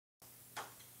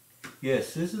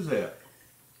Yes, this is a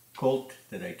colt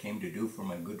that I came to do for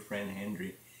my good friend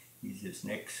Henry. He's his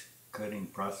next cutting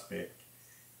prospect.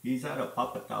 He's out of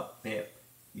Pop A Top Pep.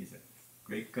 He's a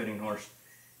great cutting horse,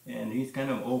 and he's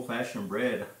kind of old-fashioned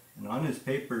bred. And on his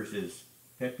papers is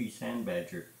Peppy Sand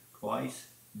Badger, twice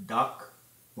Doc,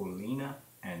 Lena,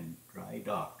 and Dry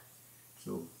Doc.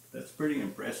 So that's pretty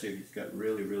impressive. He's got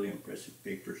really, really impressive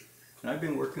papers. And I've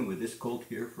been working with this colt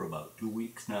here for about 2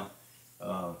 weeks now.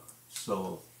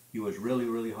 So he was really,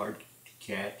 really hard to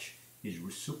catch. He's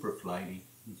super flighty.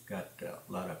 He's got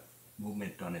a lot of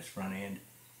movement on his front end.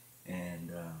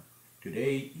 And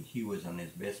today he was on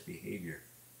his best behavior.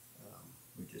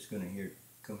 We're just going to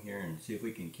come here and see if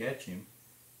we can catch him.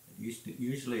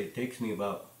 Usually it takes me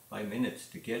about 5 minutes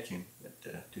to catch him,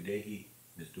 but today he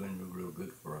was doing real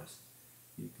good for us.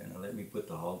 He kind of let me put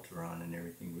the halter on and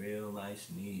everything real nice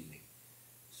and easy.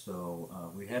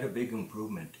 So we had a big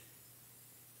improvement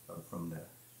from the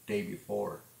day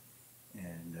before,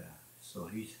 and so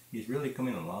he's really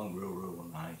coming along real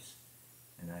nice,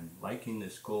 and I'm liking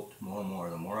this colt more and more.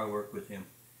 The more I work with him,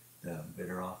 the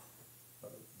better off,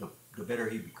 the better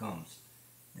he becomes.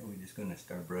 And we're just going to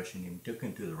start brushing him. Took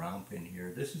him to the round pen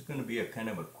here. This is going to be a kind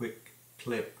of a quick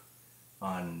clip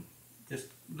on just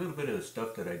a little bit of the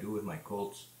stuff that I do with my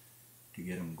colts to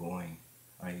get them going.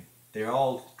 They're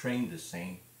all trained the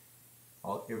same.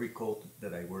 Every colt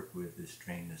that I work with is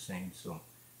trained the same, so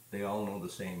they all know the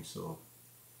same. So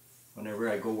whenever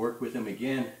I go work with them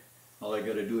again, all I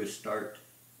got to do is start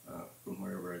from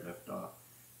wherever I left off.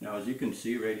 Now, as you can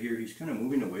see right here, he's kind of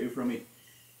moving away from me,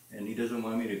 and he doesn't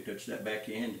want me to touch that back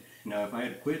end. Now, if I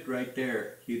had quit right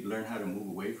there, he'd learn how to move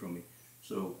away from me.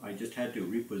 So I just had to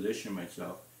reposition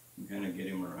myself and kind of get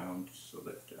him around so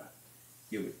that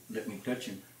he would let me touch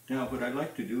him. Now, what I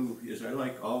like to do is I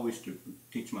like always to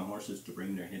teach my horses to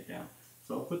bring their head down.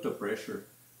 So I'll put the pressure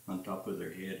on top of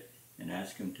their head and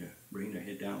ask them to bring their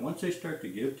head down. Once they start to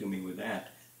give to me with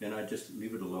that, then I just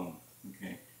leave it alone,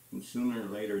 okay? And sooner or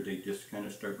later, they just kind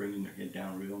of start bringing their head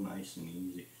down real nice and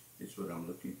easy. It's what I'm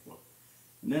looking for.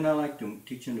 And then I like to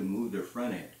teach them to move their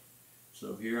front end.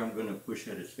 So here I'm going to push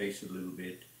at his face a little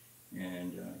bit,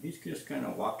 and he's just kind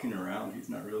of walking around. He's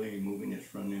not really moving his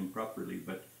front end properly,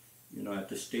 but you know, at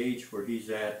the stage where he's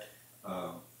at,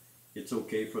 it's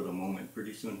okay for the moment.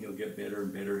 Pretty soon he'll get better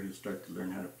and better. He'll start to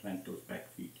learn how to plant those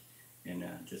back feet and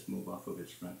just move off of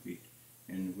his front feet.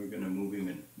 And we're going to move him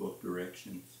in both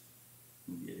directions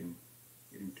and get him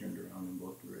turned around in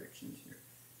both directions here.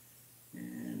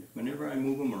 And whenever I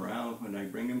move them around, when I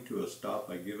bring them to a stop,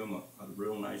 I give them a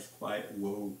real nice quiet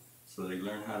whoa, so they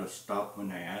learn how to stop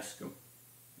when I ask them.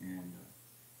 And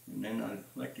then I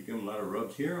like to give them a lot of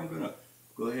rubs. Here I'm going to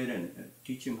go ahead and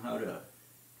teach him how to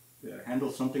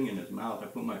handle something in his mouth. I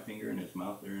put my finger in his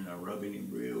mouth there and I'm rubbing him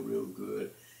real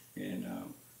good. And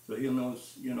so he'll know,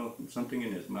 you know, something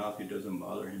in his mouth, it doesn't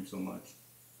bother him so much.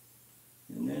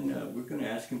 And then we're going to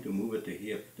ask him to move at the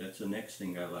hip. That's the next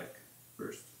thing I like.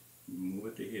 First, move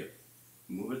at the hip.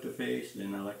 Move at the face,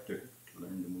 then I like to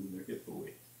learn to move their hip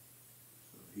away.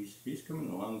 So he's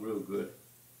coming along real good.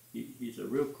 He's a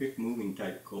real quick moving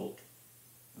type colt.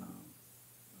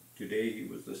 Today he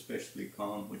was especially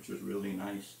calm, which was really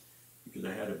nice because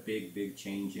I had a big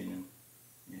change in him,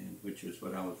 and which is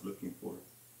what I was looking for.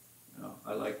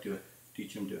 I like to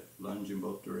teach him to lunge in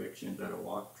both directions at a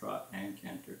walk, trot, and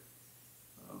canter.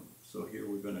 So here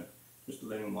we're going to just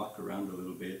let him walk around a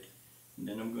little bit, and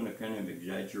then I'm going to kind of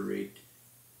exaggerate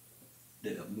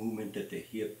the movement at the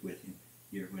hip with him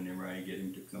here whenever I get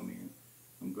him to come in.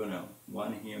 I'm going to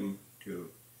want him to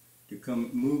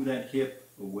move that hip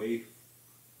away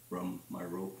from my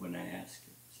rope when I ask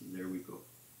him. So there we go.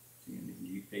 See, and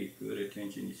he paid good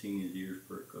attention. You seen his ears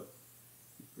perk up.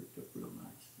 He perked up real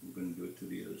nice. I'm going to do it to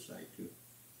the other side too.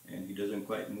 And he doesn't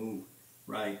quite move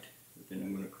right, but then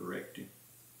I'm going to correct him.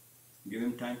 Give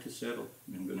him time to settle,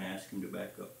 and I'm going to ask him to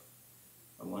back up.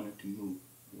 I want him to move.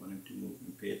 I want him to move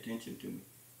and pay attention to me,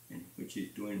 and which he's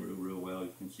doing real well.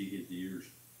 You can see his ears.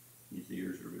 His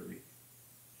ears are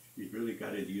he's really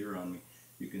got his ear on me.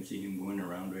 You can see him going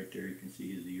around right there. You can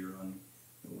see his ear on me.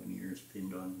 The one ear is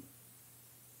pinned on me.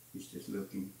 He's just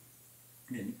looking.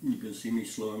 And you can see me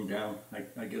slow him down.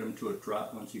 I get him to a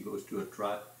trot. Once he goes to a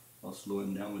trot, I'll slow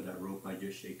him down with that rope. I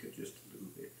just shake it just a little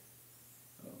bit.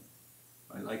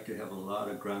 I like to have a lot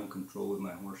of ground control with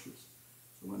my horses.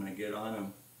 So when I get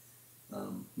on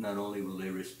them, not only will they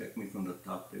respect me from the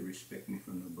top, they respect me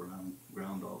from the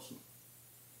ground also.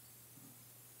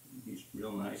 He's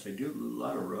real nice. I do a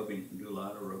lot of rubbing. I do a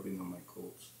lot of rubbing on my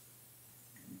colts.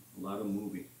 And a lot of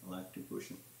moving. I like to push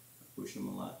them. I push them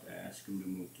a lot to ask them to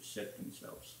move, to set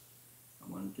themselves. I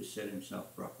want him to set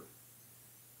himself proper.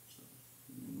 So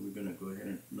we're going to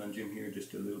lunge him here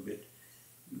just a little bit,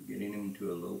 getting him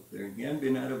to a lope there. He hadn't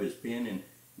been out of his pen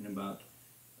in about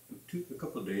a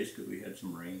couple of days because we had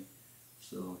some rain.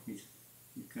 So he's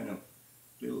kind of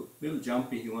little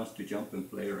jumpy. He wants to jump and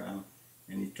play around,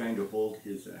 and he's trying to hold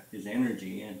his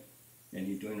energy in, and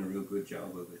he's doing a real good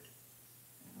job of it.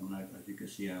 I'm not, as you can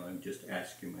see, I just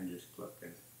ask him. I just cluck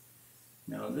that.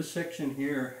 Now this section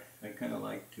here, I kind of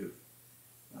like to.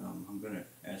 I'm going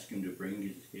to ask him to bring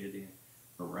his head in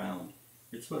around.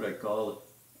 It's what I call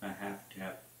a half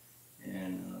tap,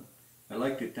 and I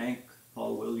like to thank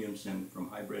Paul Williamson from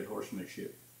Hybrid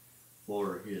Horsemanship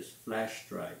for his flash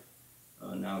drive.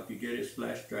 Now if you get his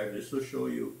flash drive, this will show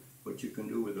you what you can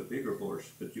do with a bigger horse,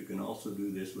 but you can also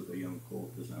do this with a young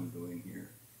colt as I'm doing here.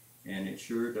 And it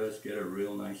sure does get a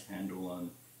real nice handle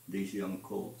on these young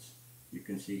colts. You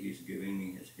can see he's giving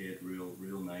me his head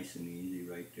real nice and easy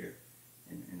right there.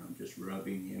 And I'm just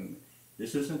rubbing him.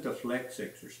 This isn't a flex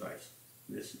exercise.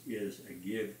 This is a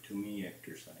give to me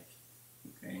exercise.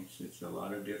 Okay, so it's a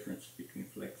lot of difference between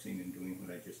flexing and doing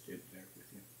what I just did there with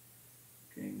him.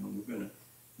 Okay, now we're gonna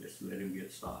just let him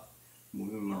get soft.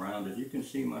 Move him around. As you can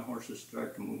see, my horses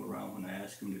start to move around when I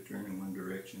ask them to turn in one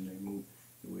direction. They move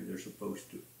the way they're supposed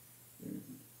to. They're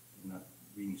not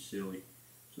being silly.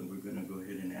 So we're gonna go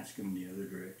ahead and ask them the other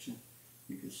direction.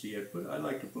 You can see I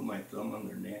like to put my thumb on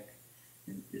their neck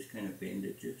and just kind of bend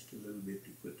it just a little bit to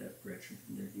put that pressure.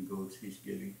 And there he goes. He's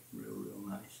getting real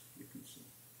nice. You can see.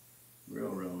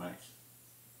 Real nice.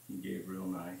 He gave real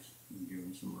nice. You give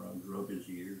him some rubs, rub his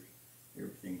ears,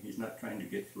 everything. He's not trying to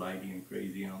get flighty and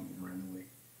crazy on me and run away.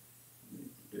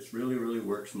 This really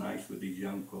works nice with these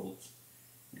young colts,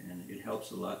 and it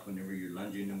helps a lot whenever you're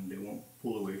lunging them. They won't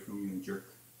pull away from you and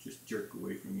just jerk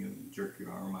away from you and jerk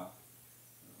your arm out.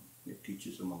 It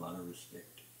teaches them a lot of respect.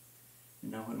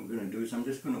 And now what I'm going to do is I'm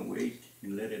just going to wait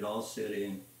and let it all set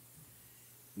in.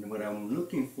 And what I'm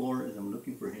looking for is I'm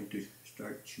looking for him to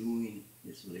start chewing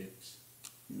his lips.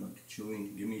 You know,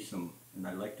 chewing, give me some, and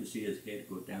I like to see his head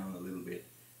go down a little bit,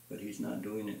 but he's not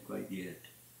doing it quite yet,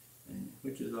 and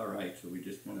which is all right, so we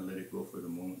just kind of let it go for the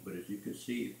moment. But as you can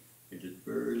see, I just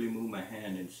barely move my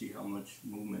hand and see how much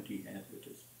movement he had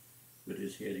with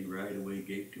his head. He right away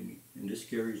gave to me, and this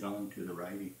carries on to the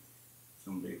riding.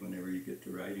 Someday, whenever you get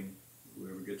to riding,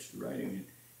 whoever gets to riding,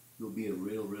 he'll be a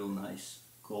real nice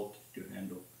colt to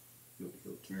handle.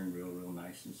 He'll turn real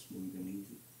nice and smooth and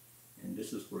easy. And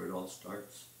this is where it all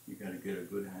starts. You got to get a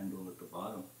good handle at the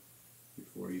bottom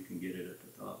before you can get it at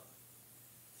the top.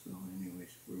 So anyways,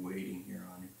 we're waiting here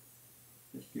on him.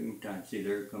 Just give him time. See,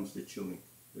 there comes the chewing.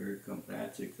 There it comes.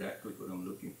 That's exactly what I'm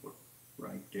looking for.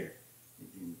 Right there.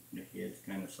 The head's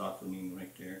kind of softening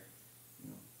right there.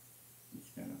 You know, he's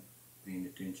kind of paying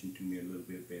attention to me a little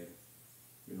bit better.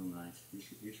 Real nice.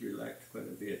 He's relaxed quite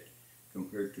a bit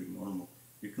compared to normal.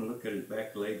 You can look at his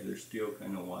back legs, they're still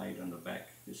kind of wide on the back.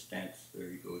 His stance, there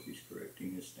he goes, he's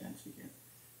correcting his stance again.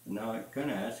 And now I kind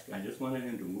of I just wanted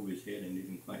him to move his head and he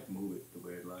didn't quite move it the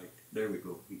way I liked. There we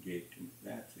go, he gave to me.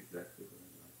 That's exactly what I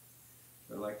like.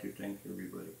 So I'd like to thank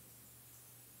everybody.